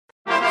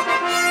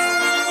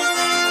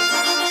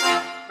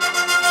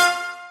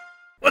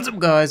What's up,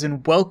 guys,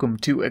 and welcome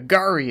to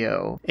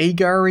Agario.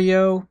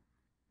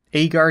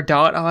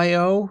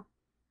 Agar.io?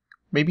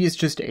 Maybe it's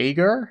just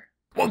Agar?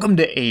 Welcome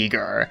to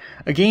Agar,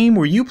 a game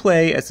where you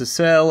play as a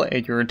cell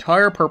and your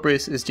entire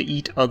purpose is to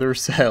eat other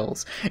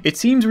cells. It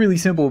seems really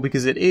simple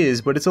because it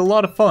is, but it's a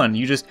lot of fun.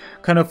 You just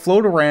kind of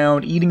float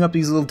around, eating up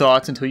these little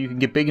dots until you can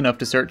get big enough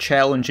to start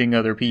challenging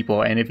other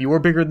people, and if you are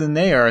bigger than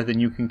they are, then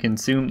you can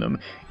consume them.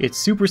 It's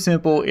super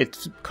simple,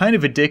 it's kind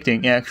of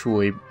addicting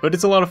actually, but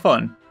it's a lot of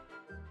fun.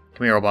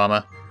 Come here,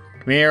 Obama.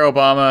 Come here,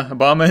 Obama.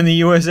 Obama in the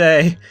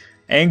USA.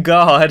 And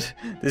God,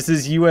 this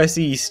is US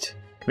East.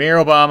 Come here,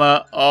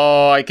 Obama.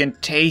 Oh, I can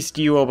taste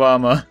you,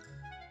 Obama.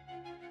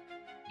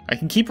 I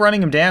can keep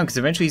running him down because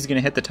eventually he's going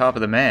to hit the top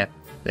of the map.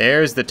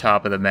 There's the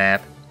top of the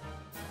map.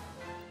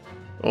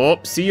 Oh,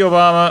 see you,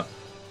 Obama.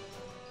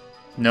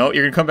 No,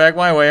 you're going to come back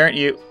my way, aren't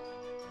you?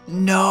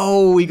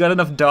 No, we got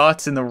enough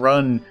dots in the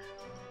run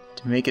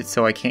to make it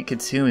so I can't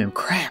consume him.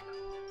 Crap.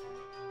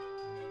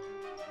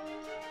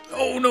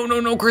 Oh,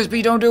 no,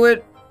 Crispy, don't do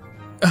it.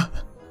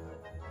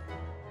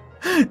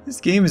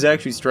 This game is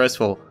actually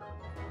stressful.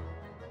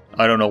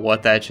 I don't know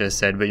what that just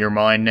said, but you're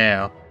mine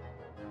now.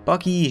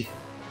 Bucky!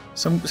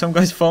 Some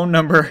guy's phone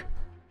number.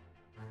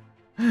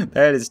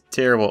 That is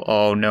terrible.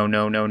 Oh,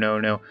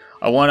 no.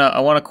 I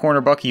wanna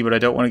corner Bucky, but I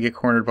don't want to get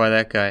cornered by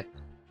that guy.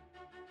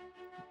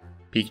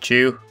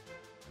 Pikachu.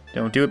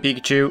 Don't do it,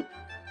 Pikachu.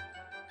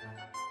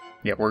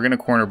 Yeah, we're gonna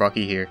corner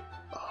Bucky here.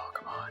 Oh,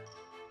 come on.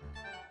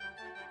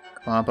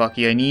 Come on,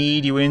 Bucky, I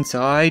need you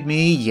inside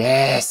me.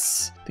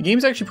 Yes! The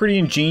game's actually pretty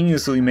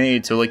ingeniously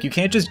made, so like you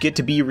can't just get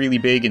to be really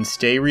big and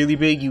stay really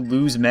big, you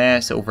lose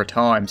mass over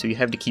time, so you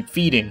have to keep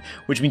feeding,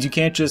 which means you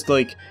can't just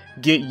like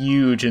get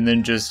huge and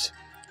then just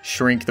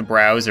shrink the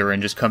browser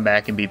and just come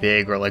back and be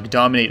big, or like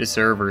dominate a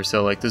server,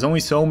 so like there's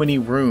only so many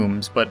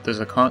rooms, but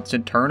there's a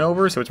constant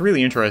turnover, so it's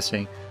really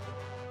interesting.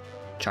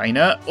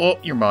 China? Oh,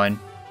 you're mine.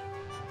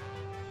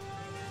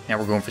 Now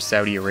we're going for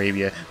Saudi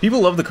Arabia.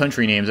 People love the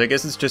country names, I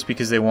guess it's just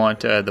because they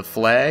want the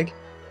flag.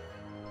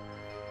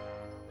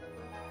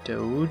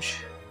 Doge.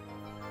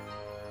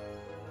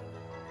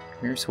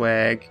 Come here,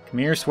 swag. Come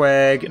here,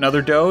 swag.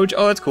 Another Doge?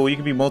 Oh, that's cool. You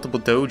can be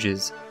multiple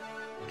Doges.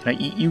 Can I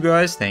eat you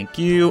guys? Thank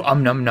you.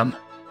 Num num.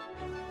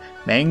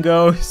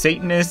 Mango.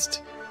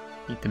 Satanist.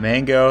 Eat the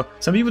mango.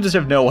 Some people just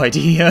have no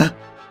idea.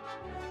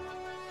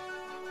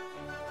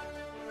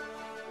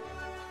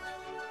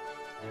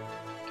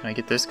 Can I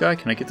get this guy?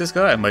 Can I get this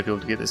guy? I might be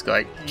able to get this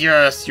guy.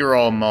 Yes, you're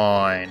all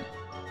mine.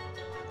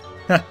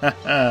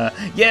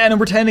 Yeah,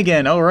 number 10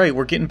 again. Alright,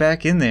 we're getting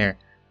back in there.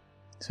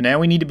 So now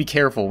we need to be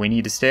careful. We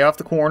need to stay off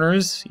the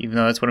corners, even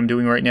though that's what I'm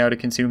doing right now to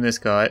consume this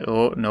guy.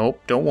 Oh, nope,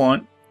 don't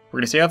want. We're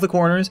going to stay off the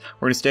corners.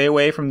 We're going to stay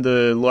away from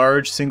the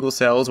large single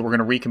cells. We're going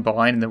to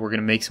recombine, and then we're going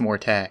to make some more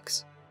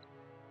attacks.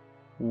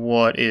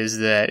 What is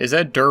that? Is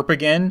that Derp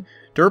again?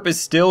 Derp is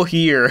still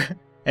here,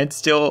 and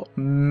still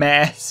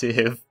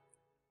massive.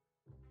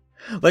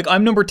 Like,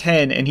 I'm number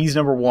 10, and he's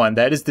number 1.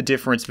 That is the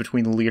difference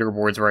between the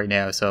leaderboards right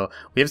now, so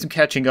we have some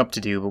catching up to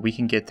do, but we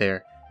can get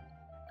there.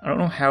 I don't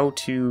know how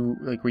to,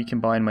 like,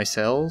 recombine my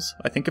cells.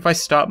 I think if I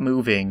stop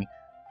moving...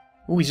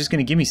 Oh, he's just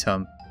gonna give me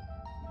some.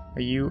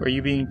 Are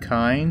you being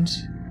kind?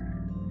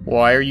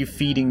 Why are you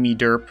feeding me,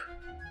 Derp?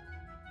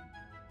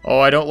 Oh,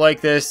 I don't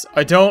like this.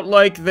 I don't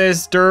like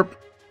this, Derp.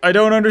 I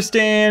don't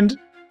understand.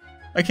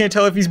 I can't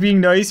tell if he's being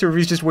nice or if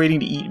he's just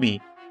waiting to eat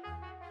me.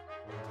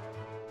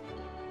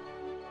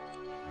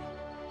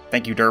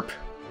 Thank you, Derp.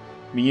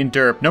 Me and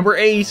Derp. Number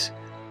 8!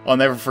 I'll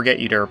never forget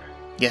you, Derp.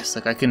 Yes,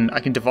 like I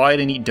can divide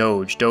and eat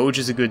Doge. Doge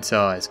is a good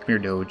size. Come here,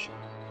 Doge.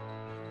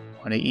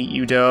 Wanna eat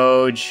you,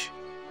 Doge?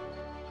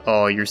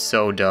 Oh, you're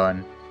so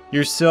done.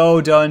 You're so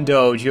done,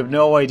 Doge. You have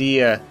no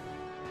idea.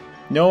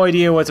 No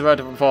idea what's about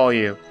to befall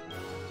you.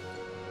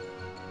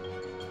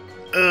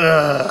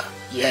 Ugh.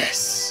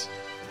 Yes.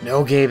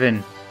 No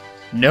Gaben.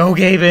 No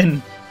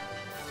Gaben.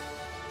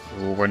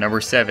 Ooh, we're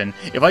number 7.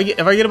 If I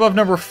get above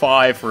number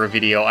 5 for a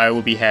video, I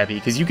will be happy,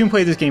 because you can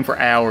play this game for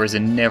hours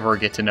and never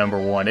get to number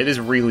 1. It is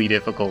really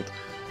difficult,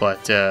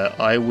 but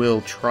I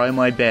will try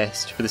my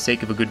best for the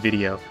sake of a good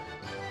video.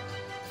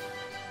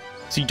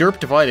 See, Derp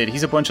divided,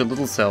 he's a bunch of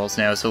little cells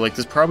now, so like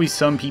there's probably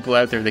some people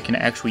out there that can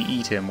actually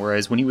eat him,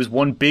 whereas when he was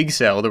one big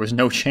cell, there was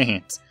no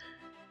chance.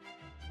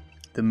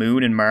 The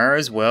Moon and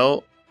Mars,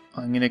 well,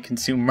 I'm gonna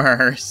consume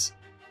Mars.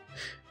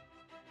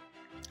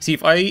 See,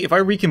 if I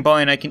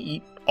recombine, I can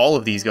eat all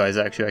of these guys,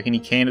 actually. I can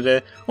eat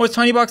Canada. Oh, it's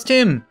Tiny Box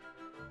Tim!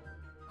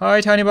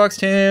 Hi, Tiny Box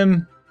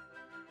Tim!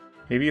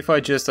 Maybe if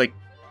I just, like,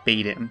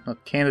 bait him. Oh,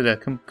 Canada,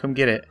 come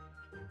get it.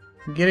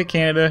 Come get it,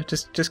 Canada.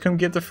 Just come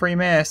get the free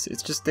mass.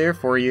 It's just there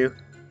for you.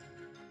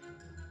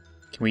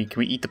 Can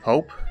we eat the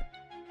Pope?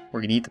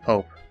 We're gonna eat the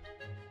Pope.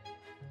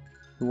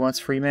 Who wants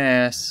free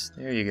mass?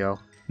 There you go.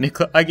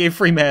 I gave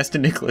free mass to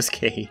Nicolas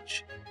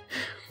Cage.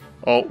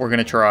 Oh, we're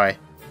gonna try. Are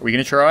we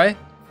gonna try?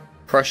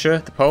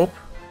 Prussia, the Pope?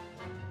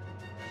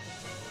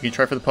 You can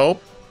try for the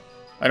Pope?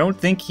 I don't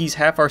think he's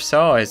half our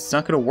size. It's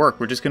not gonna work.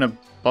 We're just gonna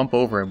bump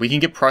over him. We can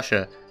get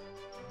Prussia.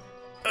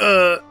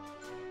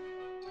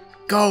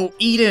 Go!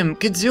 Eat him!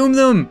 Consume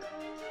them!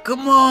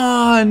 Come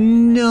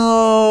on!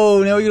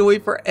 No! Now we gotta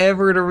wait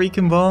forever to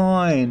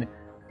recombine.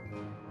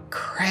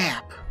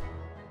 Crap.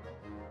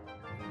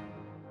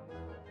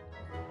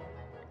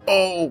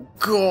 Oh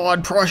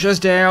god, Prussia's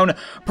down!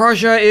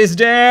 Prussia is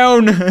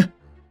down!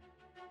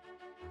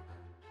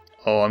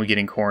 Oh, I'm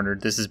getting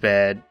cornered. This is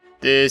bad.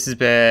 This is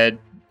bad.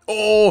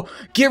 Oh!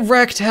 Get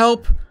wrecked,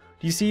 help!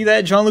 Do you see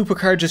that? Jean-Luc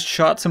Picard just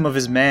shot some of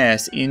his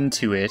mass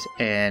into it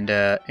and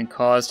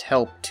caused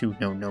help to...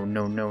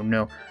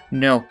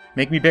 No.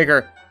 Make me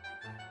bigger.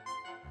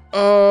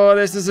 Oh,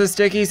 this is a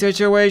sticky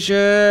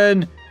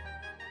situation!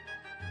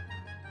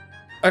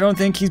 I don't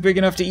think he's big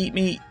enough to eat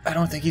me. I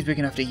don't think he's big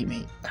enough to eat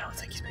me.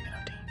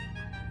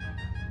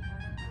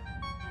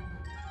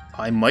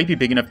 I might be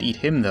big enough to eat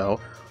him,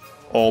 though.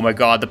 Oh my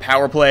god, the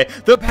power play!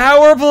 The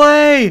power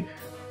play!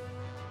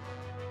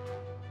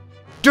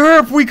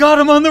 Derp, we got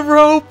him on the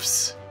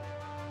ropes!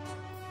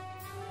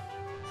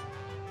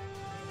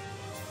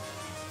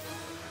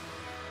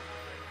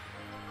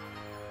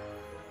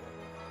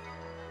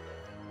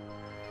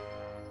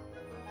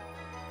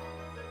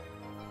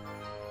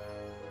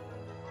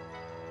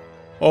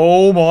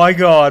 Oh my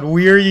god,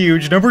 we're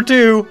huge. Number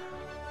 2.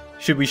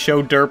 Should we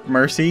show Derp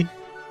mercy?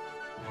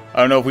 I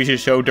don't know if we should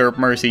show Derp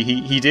mercy.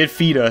 He did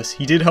feed us.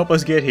 He did help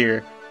us get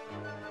here.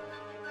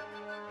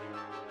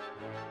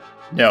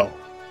 No.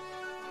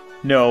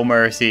 No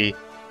mercy.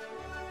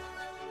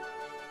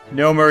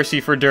 No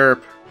mercy for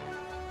Derp.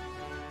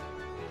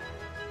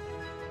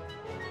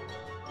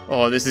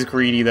 Oh, this is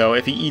greedy though.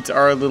 If he eats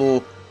our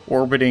little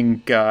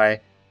orbiting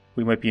guy,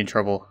 we might be in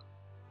trouble.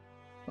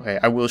 Okay,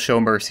 I will show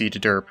mercy to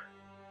Derp.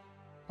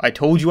 I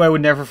told you I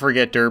would never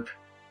forget, Derp.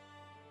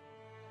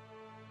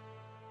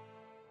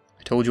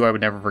 I told you I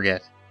would never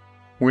forget.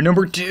 We're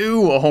number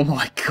 2! Oh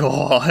my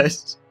god!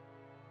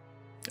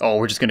 Oh,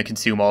 we're just gonna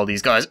consume all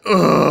these guys.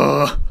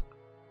 Ugh!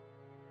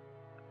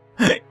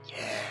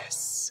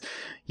 Yes!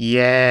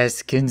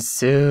 Yes,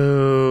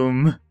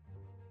 consume!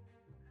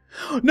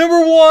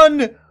 Number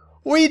 1!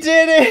 We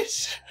did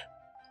it!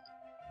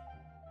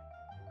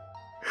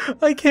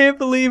 I can't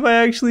believe I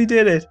actually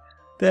did it.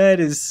 That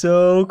is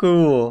so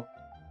cool.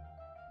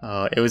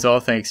 It was all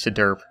thanks to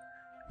Derp.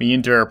 Me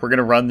and Derp, we're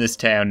gonna run this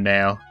town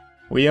now.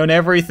 We own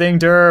everything,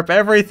 Derp!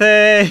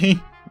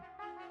 Everything!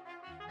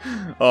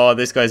 Oh,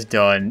 this guy's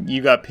done.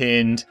 You got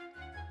pinned.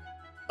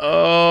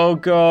 Oh,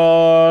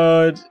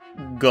 God.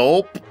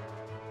 Gulp.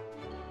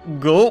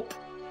 Gulp.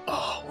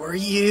 Oh, we're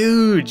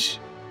huge.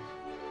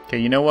 Okay,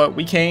 you know what?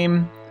 We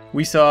came,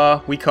 we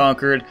saw, we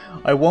conquered.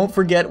 I won't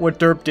forget what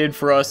Derp did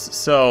for us,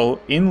 so,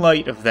 in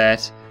light of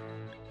that,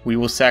 we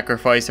will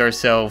sacrifice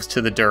ourselves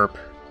to the Derp.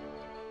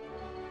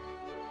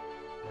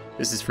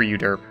 This is for you,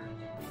 Derp.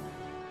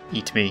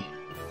 Eat me.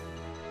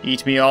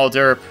 Eat me all,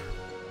 Derp.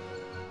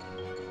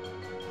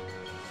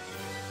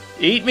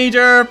 Eat me,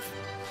 Derp!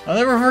 I'll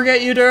never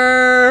forget you,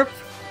 Derp!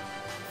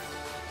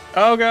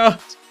 Oh god.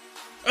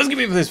 That's gonna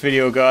be it for this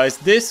video, guys.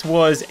 This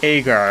was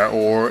Agar,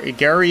 or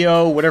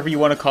Agario, whatever you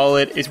want to call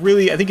it. It's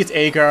really, I think it's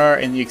Agar,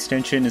 and the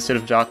extension instead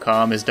of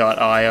 .com is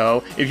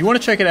 .io. If you want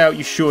to check it out,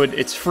 you should.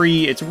 It's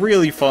free, it's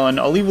really fun.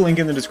 I'll leave a link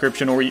in the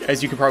description, or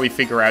as you can probably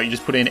figure out, you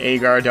just put in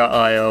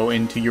agar.io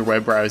into your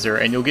web browser,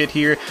 and you'll get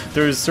here.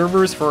 There's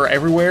servers for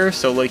everywhere,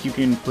 so like you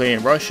can play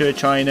in Russia,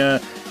 China,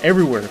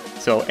 everywhere.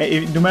 So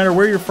no matter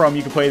where you're from,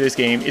 you can play this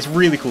game. It's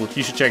really cool.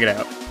 You should check it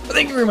out. But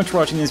thank you very much for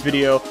watching this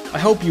video. I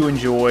hope you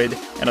enjoyed,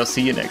 and I'll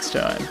see you next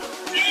time.